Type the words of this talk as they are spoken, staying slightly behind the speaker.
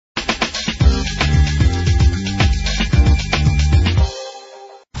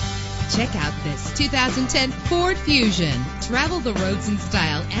Check out this 2010 Ford Fusion. Travel the roads in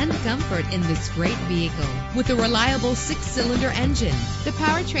style and comfort in this great vehicle with a reliable 6-cylinder engine. The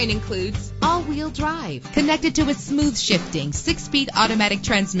powertrain includes all-wheel drive connected to a smooth shifting 6-speed automatic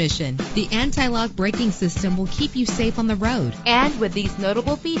transmission. The anti-lock braking system will keep you safe on the road. And with these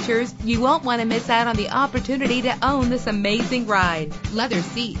notable features, you won't want to miss out on the opportunity to own this amazing ride. Leather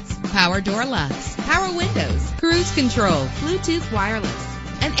seats, power door locks, power windows, cruise control, Bluetooth wireless,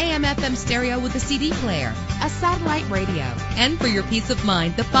 an AM/FM stereo with a CD player, a satellite radio. And for your peace of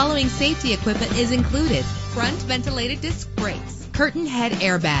mind, the following safety equipment is included: front ventilated disc brakes, curtain head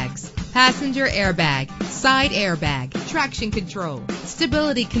airbags, passenger airbag, side airbag, traction control,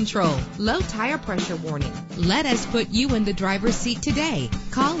 stability control, low tire pressure warning. Let us put you in the driver's seat today.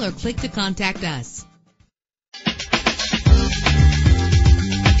 Call or click to contact us.